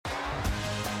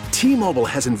T-Mobile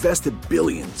has invested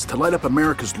billions to light up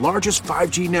America's largest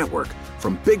 5G network,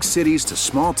 from big cities to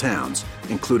small towns,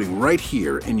 including right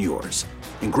here in yours.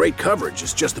 And great coverage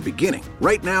is just the beginning.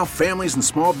 Right now, families and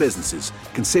small businesses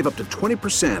can save up to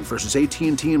 20% versus AT&T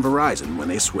and Verizon when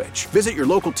they switch. Visit your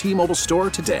local T-Mobile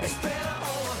store today.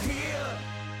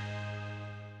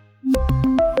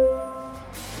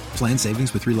 Plan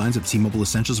savings with 3 lines of T-Mobile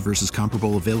Essentials versus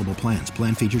comparable available plans.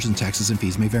 Plan features and taxes and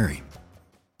fees may vary.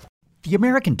 The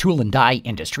American tool and die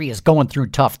industry is going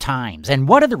through tough times, and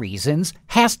one of the reasons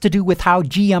has to do with how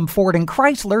GM, Ford, and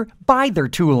Chrysler buy their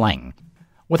tooling.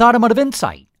 With Automotive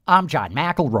Insight, I'm John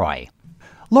McElroy.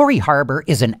 Lori Harbour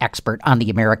is an expert on the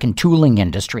American tooling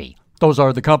industry. Those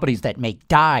are the companies that make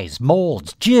dies,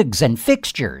 molds, jigs, and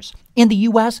fixtures. In the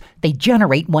U.S., they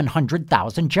generate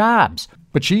 100,000 jobs.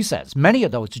 But she says many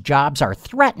of those jobs are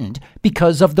threatened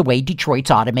because of the way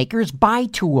Detroit's automakers buy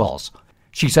tools.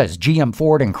 She says GM,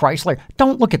 Ford, and Chrysler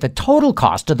don't look at the total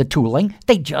cost of the tooling,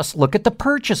 they just look at the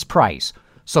purchase price.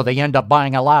 So they end up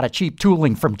buying a lot of cheap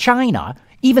tooling from China,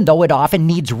 even though it often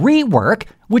needs rework,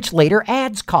 which later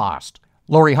adds cost.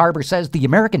 Lori Harbour says the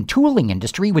American tooling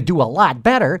industry would do a lot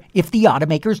better if the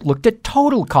automakers looked at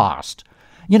total cost.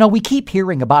 You know, we keep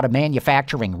hearing about a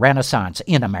manufacturing renaissance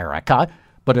in America,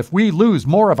 but if we lose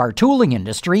more of our tooling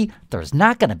industry, there's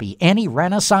not going to be any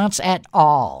renaissance at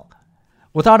all.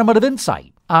 With Automotive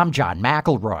Insight, I'm John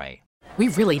McElroy. We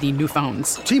really need new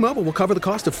phones. T-Mobile will cover the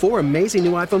cost of 4 amazing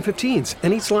new iPhone 15s,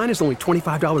 and each line is only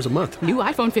 $25 a month. New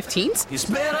iPhone 15s? It's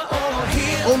better over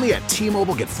here. Only at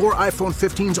T-Mobile, get 4 iPhone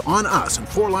 15s on us and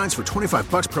 4 lines for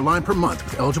 $25 per line per month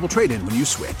with eligible trade-in when you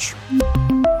switch.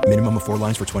 Minimum of 4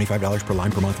 lines for $25 per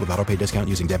line per month with autopay discount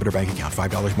using debit or bank account.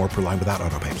 $5 more per line without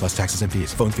autopay, plus taxes and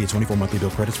fees. Phone fee at 24 monthly bill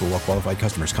credits for well-qualified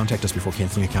customers. Contact us before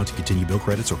canceling account to continue bill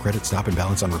credits or credit stop and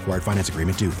balance on required finance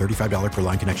agreement due. $35 per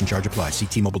line connection charge applies. See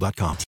T-Mobile.com.